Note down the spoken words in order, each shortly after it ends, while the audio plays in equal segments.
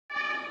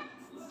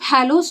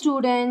Hello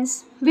students,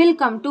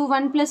 welcome to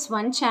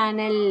 1+1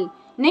 channel.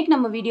 இன்னைக்கு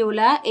நம்ம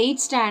வீடியோல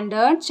 8th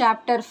standard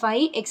chapter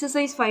 5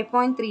 exercise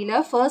 5.3ல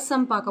first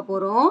sum பார்க்க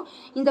போறோம்.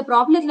 இந்த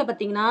ப்ராப்ளத்துல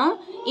பாத்தீங்கன்னா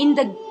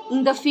in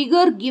the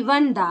figure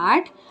given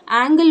that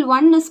angle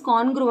 1 is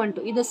congruent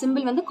to இந்த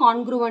symbol வந்து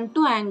congruent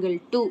to angle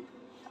 2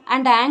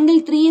 and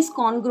angle 3 is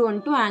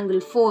congruent to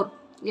angle 4.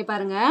 இங்க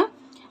பாருங்க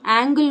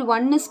angle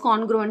 1 is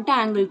congruent to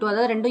angle 2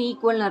 அதாவது ரெண்டும்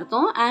ஈக்குவல்னு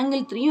அர்த்தம்.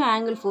 angle 3 யும்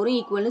angle 4 யும்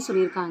ஈக்குவல்னு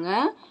சொல்லிருக்காங்க.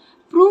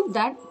 Prove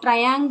that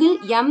triangle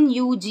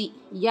MUG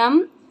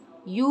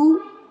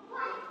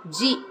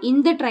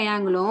இந்த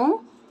triangleம்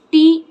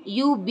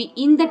TUB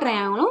இந்த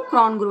triangleம்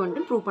congruent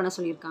prove பண்ண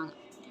சொல்லிருக்காங்க.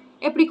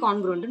 எப்படி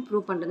congruent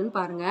prove பண்றதுன்னு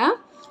பாருங்க.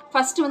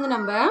 first வந்து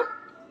நம்ம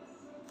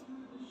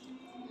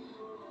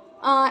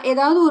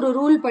ஏதாவது ஒரு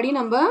ரூல் படி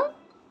நம்ம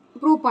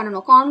prove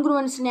பண்ணணும்.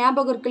 congruence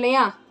ஞாபகம் இருக்கு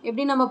இல்லையா?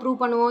 எப்படி நம்ம prove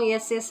பண்ணுவோம்?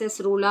 SSS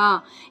ரூலா,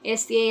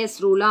 SAS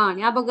ரூலா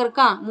ஞாபகம்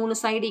இருக்கா? மூணு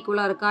சைடு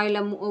ஈக்குவலா இருக்கா இல்ல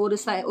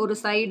ஒரு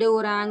சைடு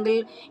ஒரு ஆங்கிள்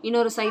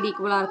இன்னொரு சைடு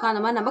ஈக்குவலா இருக்கா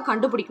அந்த மாதிரி நம்ம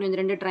கண்டுபிடிக்கணும் இந்த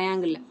ரெண்டு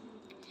ட்ரையாங்கிள்ல.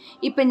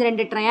 இப்போ இந்த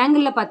ரெண்டு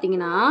ட்ரையாங்கிள்ல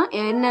பாத்தீங்கன்னா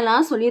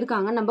என்னெல்லாம்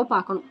சொல்லியிருக்காங்க நம்ம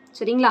பார்க்கணும்.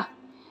 சரிங்களா?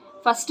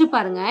 ஃபர்ஸ்ட்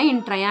பாருங்க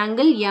இன்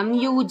ட்ரையாங்கிள்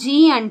MUG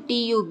அண்ட்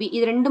TUB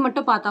இது ரெண்டு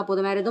மட்டும் பார்த்தா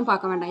போதும், வேற எதுவும்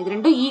பார்க்க வேண்டாம். இது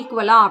ரெண்டும்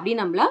ஈக்குவலா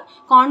அப்படின்னு நம்மள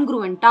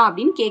கான்க்ருவெண்டா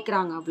அப்படின்னு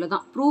கேட்குறாங்க.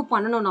 அவ்வளோதான் ப்ரூவ்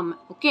பண்ணணும் நம்ம.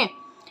 ஓகே,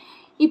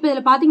 இப்போ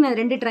இதில் பார்த்தீங்கன்னா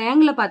ரெண்டு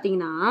ட்ரையாங்கிளில்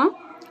பார்த்தீங்கன்னா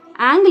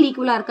ஆங்கிள்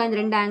ஈக்குவலாக இருக்கா இந்த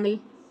ரெண்டு ஆங்கிள்?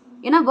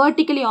 ஏன்னா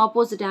vertically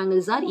opposite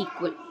angles R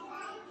equal.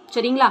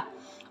 சரிங்களா?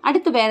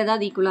 அடுத்து வேற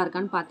ஏதாவது ஈக்குவலாக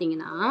இருக்கான்னு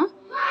பார்த்தீங்கன்னா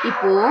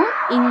இப்போ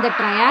இந்த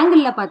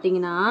ட்ரையாங்கிளில்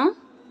பார்த்தீங்கன்னா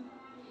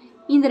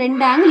இந்த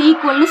ரெண்டு ஆங்கிள்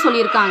ஈக்குவல்னு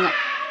சொல்லியிருக்காங்க.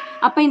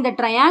 அப்போ இந்த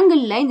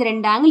ட்ரையாங்கிளில் இந்த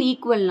ரெண்டு ஆங்கிள்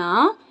ஈக்குவல்னா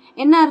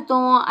என்ன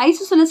அர்த்தம்?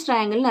 ஐசோசெலஸ்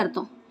ட்ரையாங்கிள்னு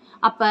அர்த்தம்.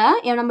 அப்போ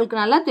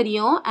நம்மளுக்கு நல்லா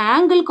தெரியும்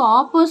ஆங்கிளுக்கு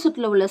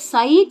ஆப்போசிட்டில் உள்ள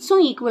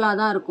சைட்ஸும் ஈக்குவலாக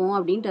தான் இருக்கும்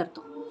அப்படின்ட்டு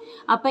அர்த்தம்.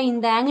 அப்போ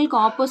இந்த ஆங்கிளுக்கு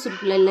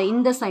ஆப்போசிட்டில் இல்லை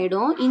இந்த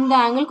சைடும் இந்த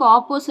ஆங்கிளுக்கு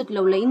ஆப்போசிட்டில்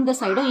உள்ள இந்த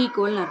சைடும்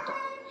ஈக்குவல்னு அர்த்தம்.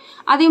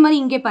 அதே மாதிரி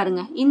இங்கே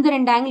பாருங்க இந்த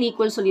ரெண்டு ஆங்கிள்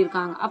ஈக்குவல்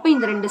சொல்லியிருக்காங்க. அப்போ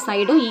இந்த ரெண்டு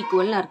சைடும்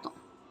ஈக்குவல்னு அர்த்தம்.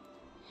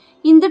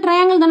 இந்த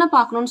ட்ரையாங்கிள் தானே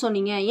பார்க்கணும்னு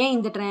சொன்னீங்க, ஏன்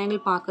இந்த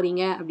ட்ரையாங்கிள்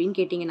பார்க்குறீங்க அப்படின்னு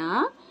கேட்டிங்கன்னா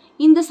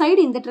இந்த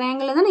சைடு இந்த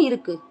ட்ரையாங்கிளில் தானே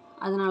இருக்குது,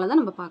 அதனால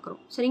தான் நம்ம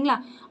பார்க்குறோம். சரிங்களா?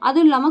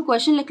 அதுவும் இல்லாமல்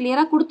கொஷனில்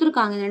கிளியராக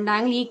கொடுத்துருக்காங்க இந்த ரெண்டு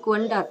ஆங்கிள்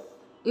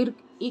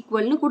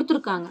ஈக்குவல்னு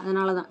கொடுத்துருக்காங்க,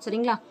 அதனால தான்.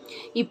 சரிங்களா?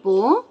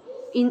 இப்போது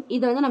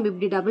இதை வந்து நம்ம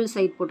இப்படி டபுள்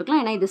சைட் போட்டுக்கலாம்,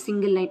 ஏன்னா இது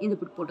சிங்கிள் லைன், இது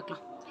இப்படி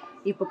போட்டுக்கலாம்.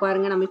 இப்போ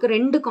பாருங்கள் நம்மளுக்கு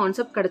ரெண்டு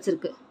கான்செப்ட்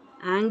கிடச்சிருக்கு.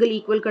 ஆங்கிள்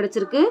ஈக்குவல்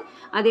கிடச்சிருக்கு.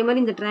 அதே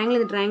மாதிரி இந்த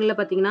ட்ரையாங்கிளில்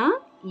பார்த்தீங்கன்னா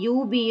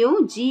UBயும்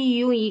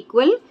GUயும்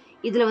ஈக்குவல்,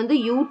 இதில் வந்து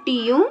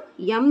UTயும்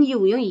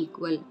MUயும்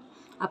ஈக்குவல்.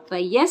 அப்போ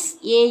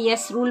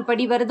SAS ரூல்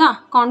படி வருதா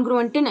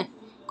கான்க்ருவெண்ட்டுன்னு?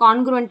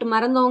 கான்க்ருவெண்ட்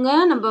மறந்தவங்க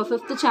நம்ம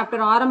 5th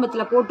சாப்டர்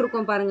ஆரம்பத்தில்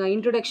போட்டிருக்கோம் பாருங்கள்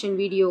introduction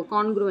video,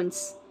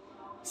 கான்க்ருவென்ஸ்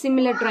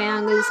similar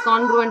triangles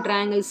கான்க்ருவெண்ட்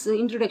triangles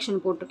introduction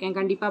போட்டிருக்கேன்,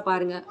 கண்டிப்பாக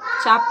பாருங்கள்.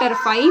 சாப்டர்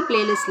 5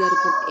 பிளேலிஸ்ட்டில்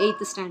இருக்கும்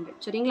 8th ஸ்டாண்டர்ட்.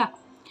 சரிங்களா?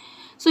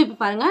 ஸோ இப்போ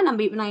பாருங்கள்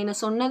நான் என்ன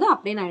சொன்னதை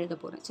அப்படியே நான் எழுத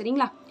போகிறேன்.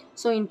 சரிங்களா?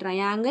 So in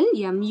triangle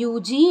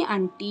MUG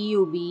and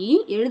TUB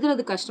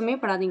எழுதுறது கஷ்டமே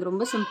படாதீங்க,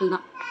 ரொம்ப சிம்பிள்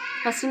தான்.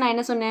 ஃபஸ்ட்டு நான்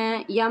என்ன சொன்னேன்?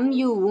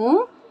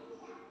 MUவும்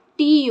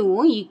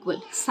TUவும்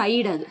ஈக்குவல்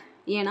சைடு, அது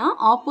ஏன்னா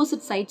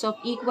opposite sides of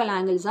equal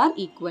angles R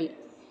equal.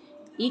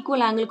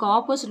 Equal ஆங்கிளுக்கு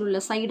opposite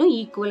உள்ள சைடும்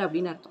ஈக்குவல்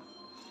அப்படின்னு அர்த்தம்.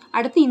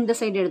 அடுத்து இந்த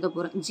சைடு எழுத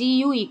போகிறேன்.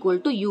 GU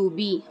ஈக்குவல் டு UB,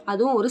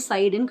 அதுவும் ஒரு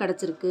சைடுன்னு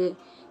கிடச்சிருக்கு.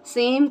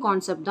 சேம்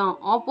கான்செப்ட் தான்,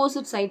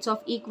 opposite sides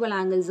of equal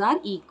angles R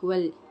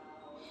equal.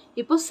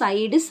 இப்போ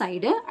சைடு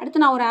சைடு.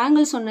 அடுத்து நான் ஒரு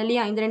ஆங்கிள் சொன்னேன்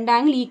இல்லையா, இந்த ரெண்டு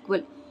angle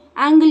equal.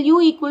 Angle U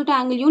equal to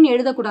angle Uன்னு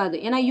எழுதக்கூடாது,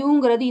 ஏன்னா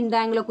யூங்கிறது இந்த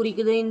ஆங்கிளை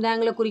குறிக்குது, இந்த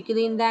ஆங்கிளை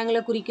குறிக்குது, இந்த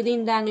ஆங்கிளை குறிக்குது,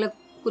 இந்த ஆங்கிளை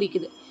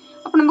குறிக்குது.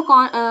 அப்போ நம்ம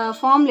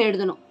ஃபார்மில்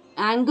எழுதணும்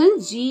ஆங்கிள்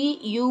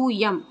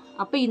GUM,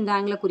 அப்போ இந்த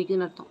ஆங்கிளை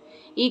குறிக்குதுன்னு அர்த்தம்.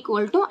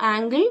 ஈக்குவல் டு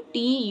ஆங்கிள்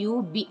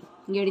TUB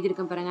இங்கே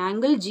எழுதியிருக்கேன் பாருங்கள்,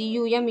 angle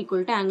GUM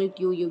equal to angle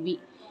TUB.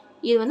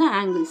 இது வந்து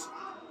ஆங்கிள்ஸ்.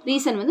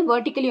 ரீசன் வந்து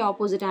vertically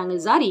opposite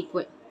angles R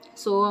equal.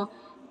 So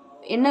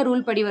என்ன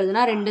ரூல் படி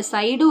வருதுன்னா ரெண்டு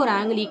சைடு ஒரு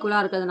ஆங்கிள்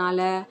ஈக்குவலாக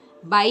இருக்கிறதுனால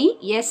பை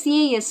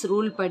SAS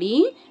ரூல் படி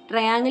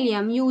triangle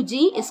MUG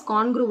is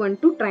கான்க்ருவெண்ட்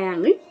to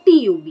triangle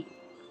TUB.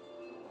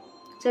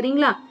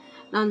 சரிங்களா?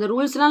 நான் அந்த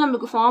ரூல்ஸ்லாம்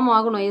நம்மளுக்கு ஃபார்ம்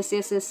ஆகணும்.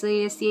 SSS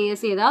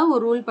SAS ஏதாவது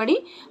ஒரு ரூல் படி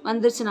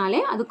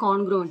வந்துருச்சுனாலே அது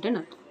கான்க்ருவெண்ட்டுன்னு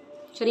அர்த்தம்.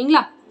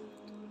 சரிங்களா?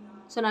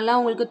 ஸோ நல்லா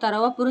உங்களுக்கு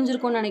தரவாக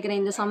புரிஞ்சிருக்கும்னு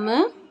நினைக்கிறேன் இந்த சம்மு.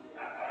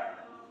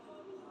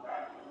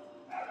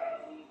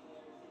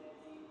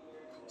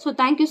 So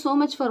thank you so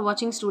much for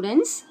வாட்சிங்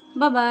ஸ்டூடெண்ட்ஸ்.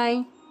 Bye bye.